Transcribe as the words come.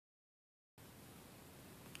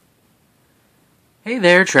Hey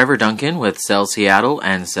there, Trevor Duncan with Sell Seattle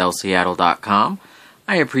and sellseattle.com.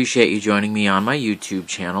 I appreciate you joining me on my YouTube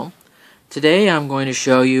channel. Today I'm going to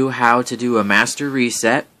show you how to do a master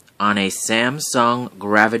reset on a Samsung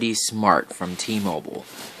Gravity Smart from T-Mobile.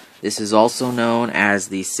 This is also known as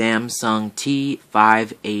the Samsung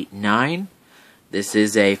t589. This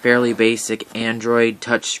is a fairly basic Android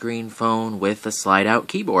touchscreen phone with a slide-out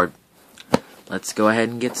keyboard. Let's go ahead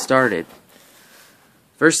and get started.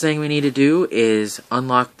 First thing we need to do is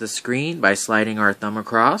unlock the screen by sliding our thumb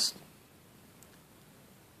across.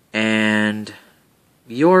 And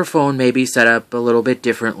your phone may be set up a little bit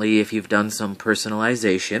differently if you've done some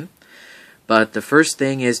personalization. But the first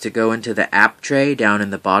thing is to go into the app tray down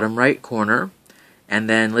in the bottom right corner. And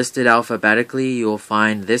then listed alphabetically, you'll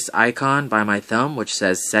find this icon by my thumb which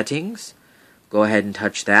says Settings. Go ahead and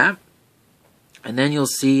touch that. And then you'll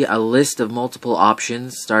see a list of multiple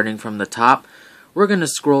options starting from the top. We're going to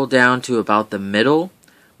scroll down to about the middle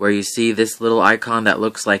where you see this little icon that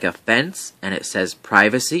looks like a fence and it says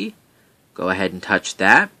Privacy. Go ahead and touch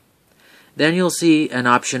that. Then you'll see an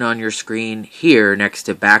option on your screen here next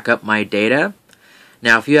to Backup My Data.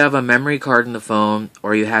 Now if you have a memory card in the phone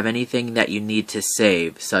or you have anything that you need to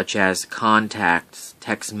save such as contacts,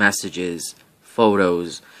 text messages,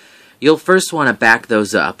 photos, you'll first want to back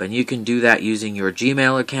those up, and you can do that using your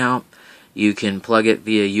Gmail account. You can plug it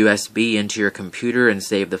via USB into your computer and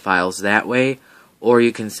save the files that way, or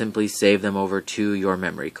you can simply save them over to your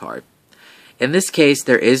memory card. In this case,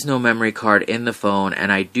 there is no memory card in the phone,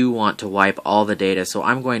 and I do want to wipe all the data, so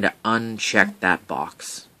I'm going to uncheck that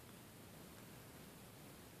box.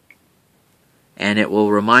 And it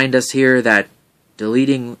will remind us here that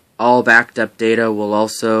deleting all backed up data will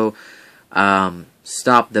also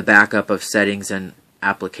stop the backup of settings and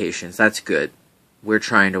applications. That's good. We're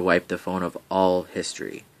trying to wipe the phone of all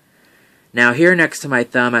history. Now here next to my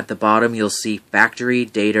thumb at the bottom you'll see Factory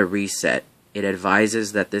Data Reset. It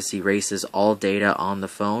advises that this erases all data on the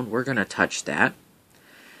phone. We're going to touch that.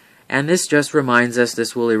 And this just reminds us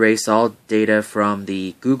this will erase all data from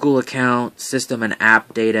the Google account, system and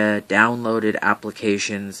app data, downloaded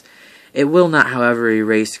applications. It will not, however,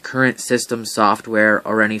 erase current system software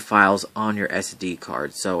or any files on your SD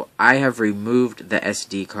card. So I have removed the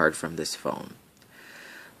SD card from this phone.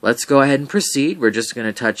 Let's go ahead and proceed. We're just going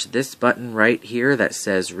to touch this button right here that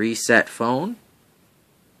says Reset Phone.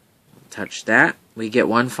 Touch that. We get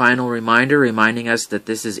one final reminder reminding us that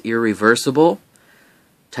this is irreversible.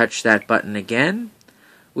 Touch that button again.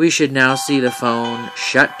 We should now see the phone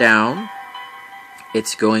shut down.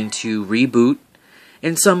 It's going to reboot.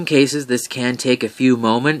 In some cases, this can take a few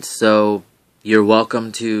moments, so you're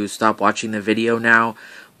welcome to stop watching the video now.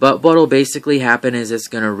 But what will basically happen is it's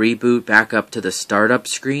going to reboot back up to the startup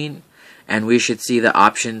screen, and we should see the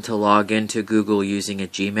option to log into Google using a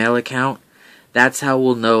Gmail account. That's how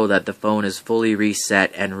we'll know that the phone is fully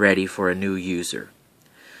reset and ready for a new user.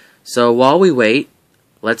 So while we wait,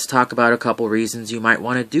 let's talk about a couple reasons you might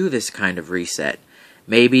want to do this kind of reset.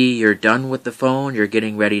 Maybe you're done with the phone, you're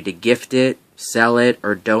getting ready to gift it, sell it,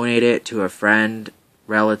 or donate it to a friend,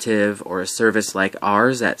 relative, or a service like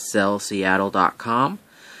ours at sellseattle.com.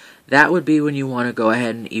 That would be when you want to go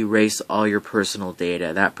ahead and erase all your personal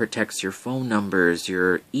data. That protects your phone numbers,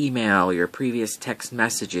 your email, your previous text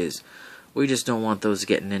messages. We just don't want those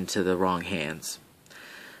getting into the wrong hands.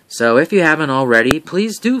 So if you haven't already,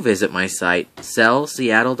 please do visit my site,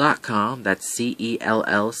 sellseattle.com. That's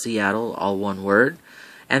C-E-L-L, Seattle, all one word.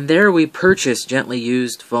 And there we purchase gently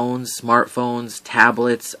used phones, smartphones,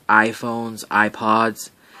 tablets, iPhones,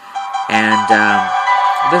 iPods. And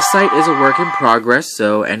this site is a work in progress,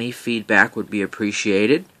 so any feedback would be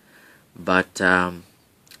appreciated. But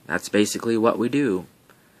that's basically what we do.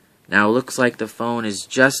 Now it looks like the phone is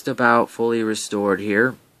just about fully restored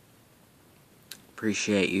here.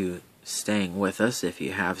 Appreciate you staying with us if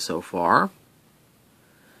you have so far.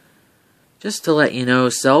 Just to let you know,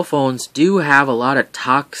 cell phones do have a lot of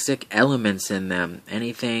toxic elements in them.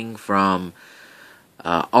 Anything from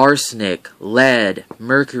arsenic, lead,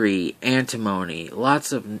 mercury, antimony,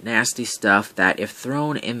 lots of nasty stuff that if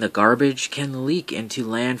thrown in the garbage can leak into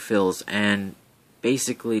landfills and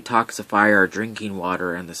basically toxify our drinking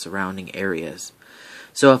water and the surrounding areas.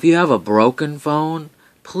 So if you have a broken phone,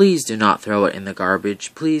 please do not throw it in the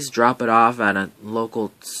garbage. Please drop it off at a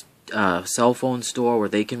local cell phone store where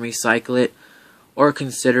they can recycle it, or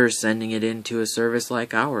consider sending it into a service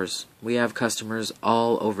like ours. We have customers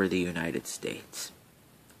all over the United States.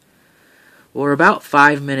 We're about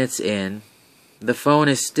 5 minutes in. The phone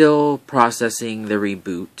is still processing the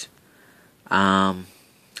reboot.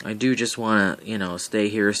 I do just want to, stay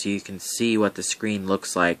here so you can see what the screen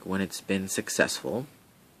looks like when it's been successful.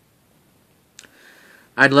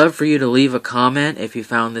 I'd love for you to leave a comment if you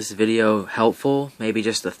found this video helpful, maybe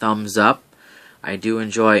just a thumbs up. I do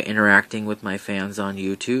enjoy interacting with my fans on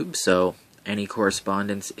YouTube, so any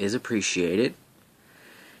correspondence is appreciated.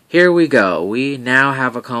 Here we go. We now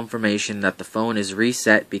have a confirmation that the phone is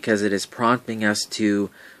reset because it is prompting us to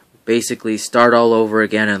basically start all over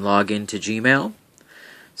again and log into Gmail.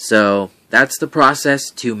 So that's the process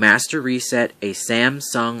to master reset a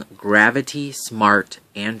Samsung Gravity Smart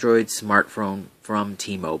Android smartphone from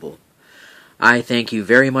T-Mobile. I thank you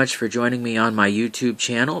very much for joining me on my YouTube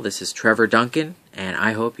channel. This is Trevor Duncan, and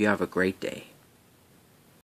I hope you have a great day.